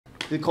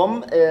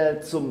Willkommen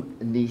zum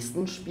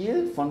nächsten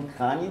Spiel von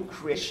Cranio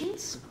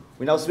Creations.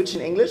 We now switch in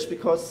English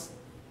because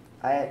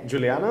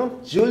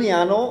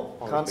Giuliano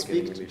can't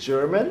speak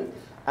German,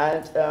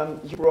 and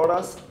you brought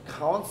us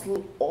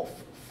Council of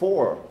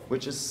Four,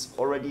 which is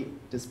already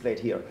displayed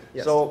here.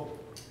 Yes. So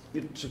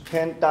you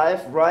can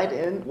dive right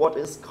in. What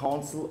is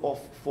Council of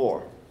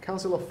Four?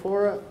 Council of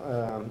Four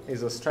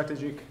is a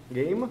strategic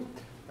game,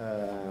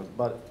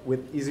 but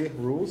with easy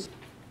rules.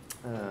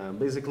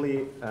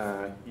 Basically,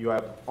 you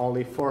have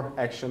only 4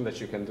 actions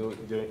that you can do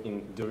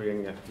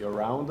during your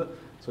round,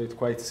 so it's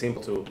quite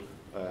simple to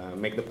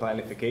make the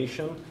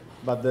planification,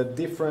 but the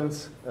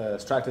different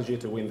strategy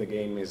to win the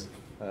game is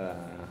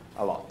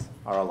a lot.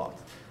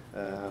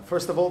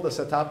 First of all, the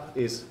setup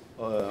is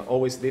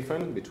always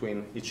different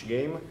between each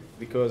game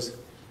because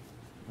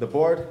the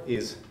board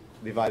is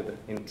divided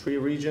in 3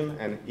 regions,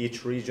 and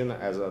each region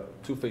has a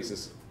 2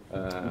 faces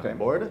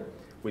board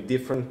with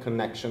different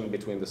connection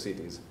between the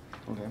cities.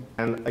 Okay.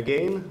 And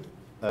again,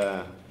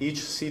 each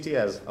city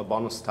has a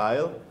bonus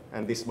tile,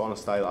 and these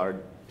bonus tiles are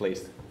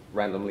placed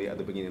randomly at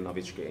the beginning of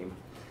each game.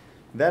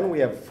 Then we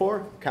have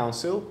 4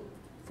 council,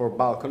 4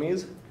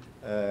 balconies.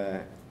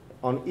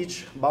 On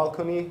each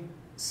balcony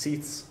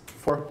seats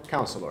 4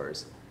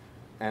 councillors,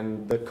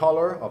 and the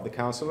color of the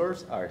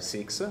councillors are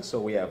 6.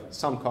 So we have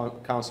some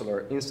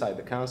councillor inside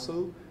the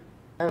council,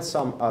 and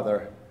some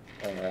other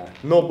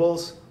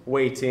nobles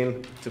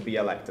waiting to be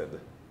elected.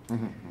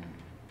 Mm-hmm.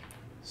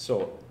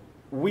 So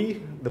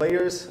we, the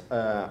players,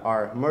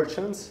 are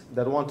merchants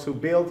that want to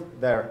build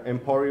their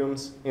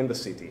emporiums in the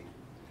city.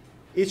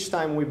 Each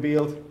time we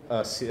build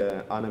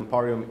an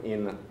emporium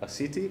in a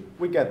city,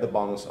 we get the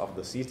bonus of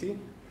the city.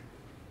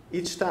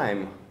 Each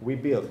time we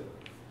build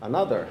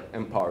another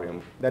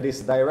emporium that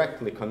is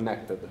directly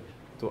connected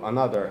to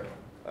another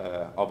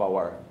of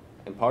our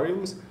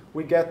emporiums,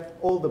 we get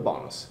all the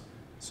bonus.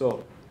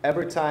 So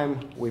every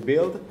time we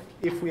build,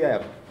 if we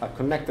have a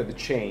connected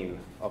chain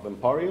of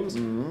emporiums,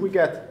 we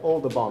get all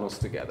the bonus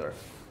together.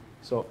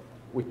 So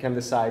we can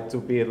decide to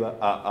build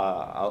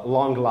a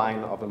long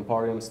line of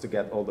emporiums to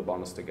get all the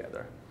bonus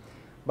together.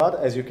 But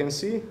as you can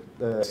see,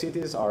 the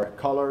cities are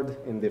colored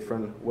in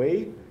different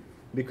way,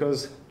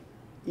 because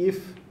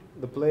if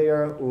the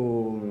player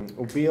who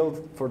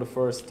build for the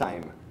first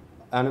time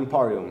an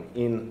emporium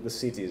in the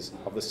cities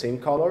of the same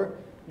color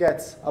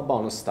gets a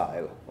bonus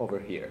tile over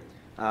here.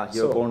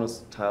 Your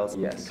bonus tiles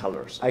and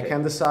colors. Okay. I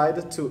can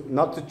decide to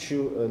not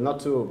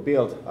to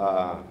build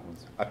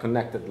a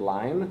connected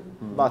line,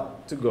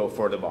 but to go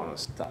for the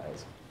bonus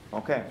tiles.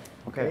 Okay.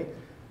 Okay.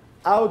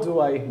 How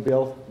do I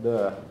build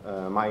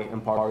my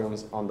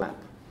emporiums on the map?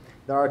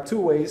 There are 2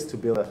 ways to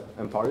build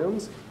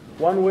emporiums.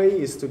 One way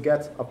is to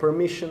get a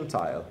permission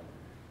tile.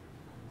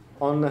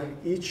 On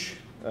each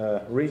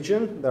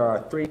region, there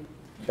are 3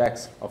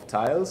 decks of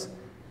tiles.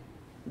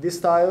 These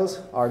tiles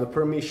are the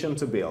permission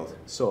to build.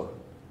 So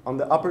on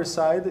the upper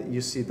side,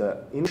 you see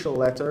the initial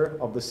letter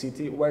of the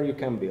city where you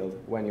can build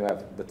when you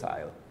have the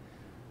tile.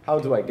 How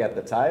do I get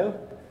the tile?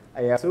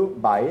 I have to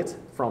buy it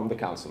from the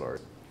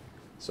councillors.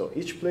 So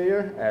each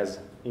player has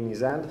in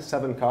his hand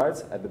 7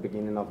 cards at the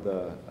beginning of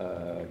the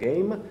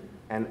game,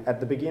 and at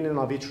the beginning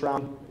of each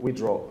round, we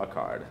draw a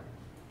card.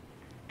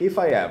 If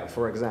I have,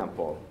 for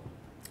example,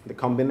 the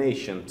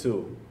combination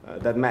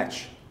that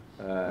match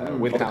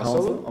with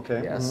council,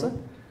 okay. Yes,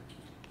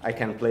 I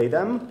can play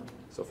them.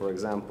 So for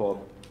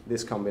example,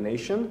 this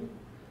combination,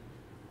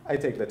 I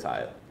take the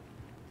tile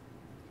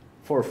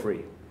for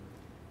free.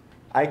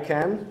 I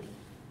can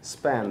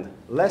spend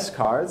less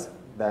cards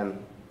than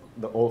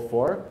the all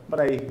 4,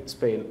 but I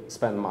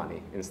spend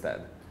money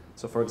instead.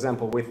 So for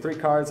example, with 3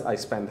 cards, I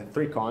spend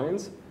 3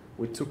 coins.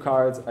 With 2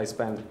 cards, I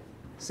spend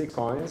 6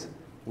 coins.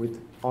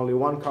 With only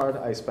 1 card,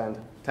 I spend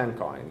 10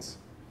 coins.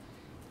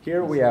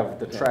 Here we have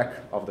the track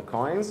of the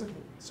coins.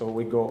 So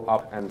we go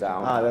up and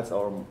down. That's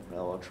our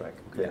track.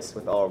 Okay. Yes.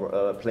 With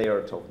our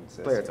player tokens.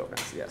 Yes. Player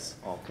tokens, yes.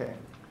 Okay.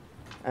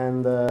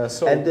 And the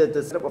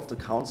setup of the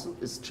council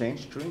is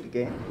changed during the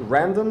game?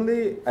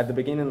 Randomly at the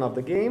beginning of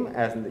the game,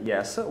 and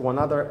yes, one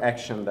other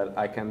action that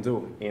I can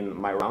do in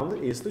my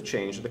round is to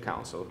change the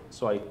council.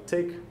 So I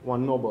take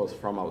 1 noble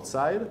from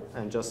outside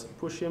and just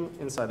push him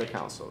inside the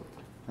council.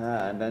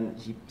 And then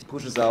he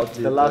pushes out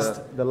the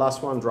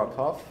last one drops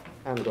off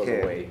and goes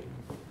away.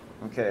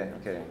 Okay,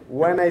 okay.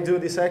 When I do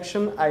this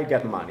action, I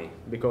get money,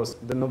 because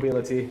the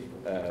nobility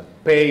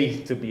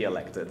pay to be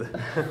elected.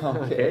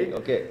 Okay,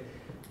 okay.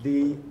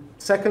 The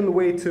second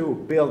way to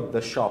build the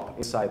shop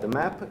inside the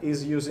map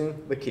is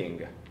using the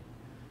king.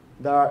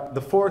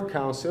 The 4th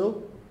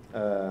council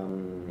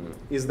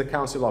is the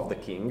council of the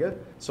king.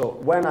 So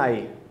when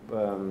I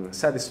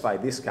satisfy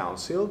this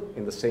council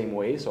in the same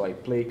way, so I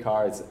play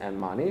cards and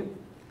money,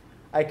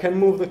 I can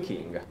move the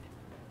king.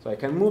 So I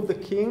can move the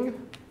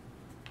king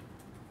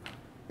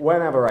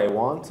whenever I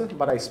want,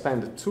 but I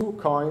spend 2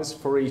 coins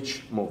for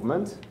each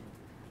movement,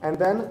 and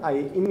then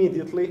I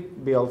immediately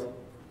build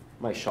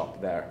my shop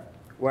there,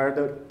 where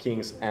the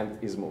king's end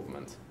his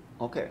movement.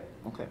 Okay,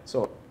 okay.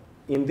 So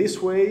in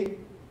this way,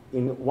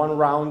 in 1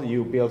 round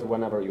you build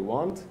whenever you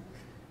want.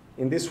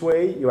 In this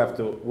way, you have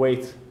to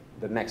wait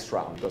the next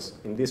round, because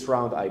in this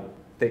round I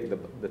take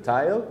the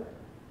tile,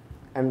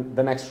 and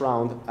the next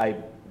round I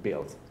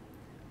build.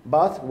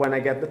 But when I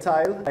get the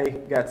tile, I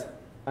get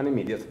an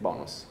immediate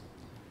bonus.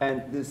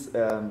 And this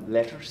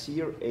letters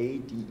here, A,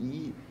 D,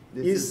 E,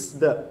 this is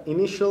the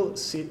initial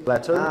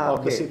letter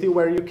of the city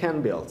where you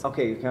can build.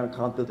 Okay, you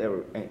can't build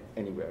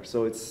anywhere.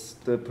 So it's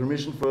the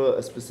permission for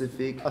a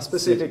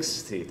specific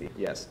city.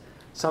 Yes.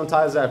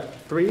 Sometimes have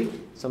 3,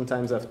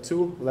 sometimes have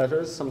 2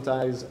 letters,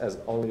 sometimes has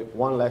only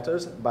 1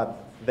 letters,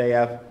 but they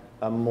have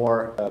a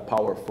more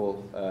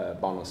powerful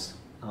bonus.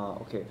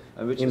 Okay.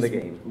 And which in is the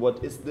game.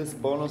 What is this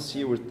bonus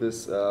here with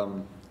this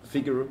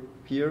figure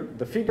here?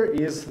 The figure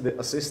is the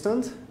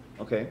assistant.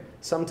 Okay.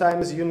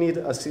 Sometimes you need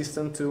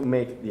assistant to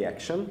make the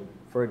action.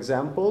 For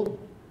example,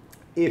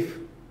 if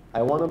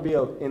I want to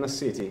build in a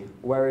city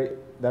where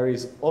there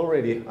is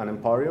already an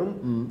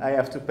emporium, I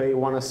have to pay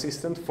 1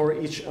 assistant for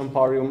each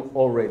emporium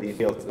already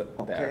built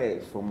there. Okay,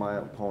 for my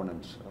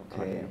opponent.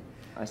 Okay.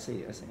 I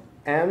see.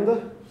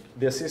 And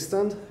the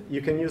assistant,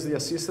 you can use the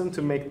assistant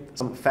to make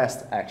some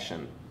fast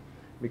action.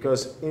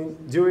 Because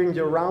during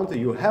your round,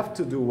 you have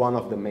to do one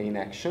of the main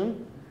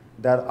action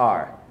that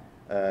are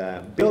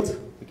build.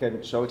 You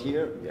can show it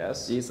here.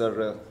 Yes. These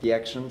are the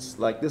actions.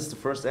 Like this is the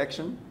first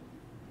action.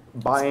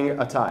 Buying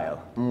a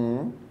tile.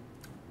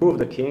 Move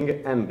the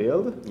king and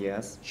build.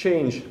 Yes.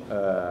 Change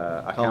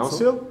a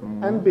council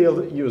and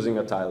build using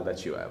a tile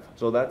that you have.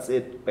 So that's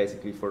it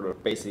basically for the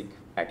basic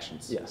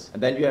actions. Yes.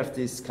 And then you have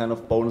these kind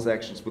of bonus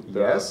actions with the...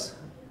 Yes.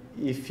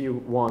 If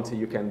you want,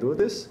 you can do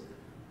this.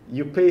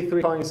 You pay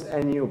 3 coins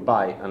and you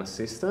buy an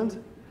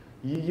assistant.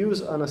 You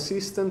use an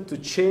assistant to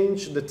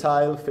change the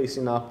tile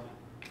facing up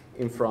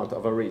in front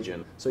of a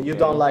region. So you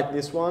don't like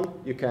this one,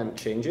 you can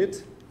change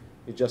it.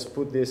 You just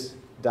put this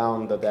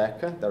down the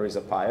deck. There is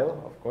a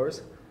pile, of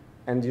course,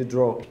 and you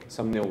draw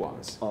some new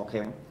ones.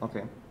 Okay.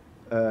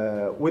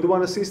 With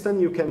 1 assistant,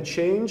 you can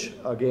change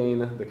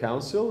again the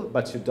council,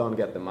 but you don't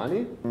get the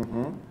money.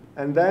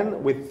 And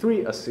then with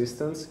 3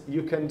 assistants,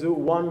 you can do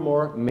 1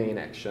 more main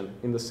action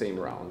in the same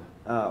round.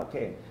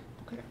 Okay.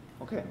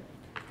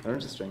 Very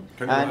interesting.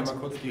 Können wir einmal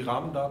kurz die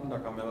Rahmendaten, da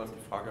kam mehrmals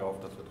die Frage auf,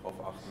 dass wir drauf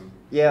achten.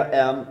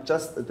 Yeah,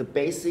 just the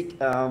basic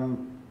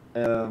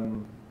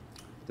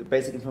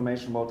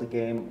information about the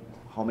game.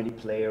 How many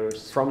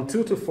players? From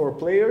 2 to 4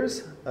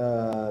 players.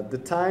 The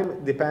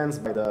time depends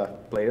by the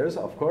players,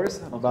 of course.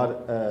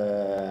 But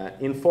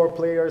in 4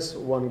 players,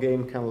 1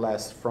 game can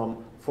last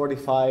from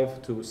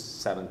 45 to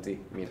 70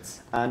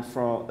 minutes. And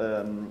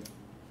from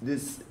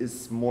this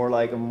is more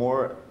like a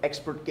more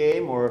expert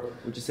game, or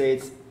would you say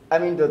it's? I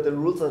mean, the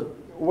rules are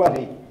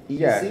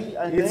easy.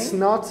 I think it's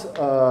not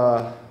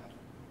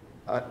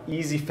an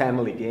easy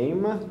family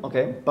game.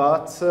 Okay,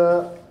 but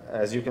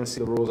as you can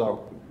see, the rules are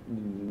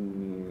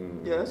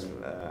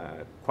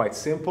quite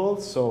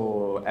simple,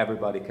 so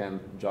everybody can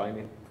join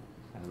it,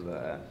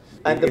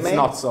 and it's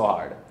not so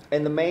hard.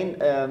 And the main,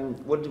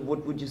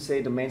 what would you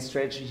say the main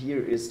strategy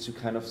here is to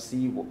kind of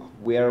see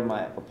where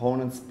my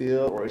opponents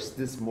build, or is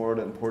this more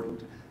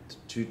important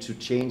to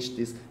change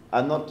this?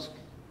 I'm not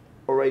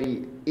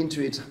already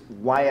into it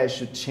why I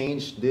should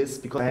change this,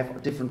 because I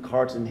have different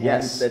cards in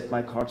hand that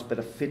my cards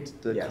better fit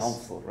the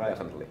council, right?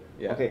 Definitely.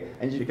 Yeah. Okay,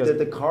 and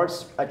the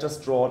cards, I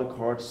just draw the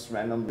cards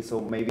randomly, so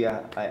maybe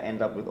I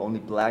end up with only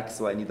black,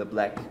 so I need a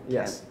black,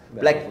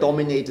 black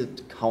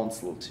dominated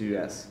council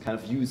to kind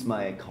of use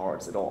my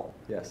cards at all.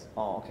 Yes.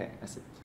 Oh, okay, I see.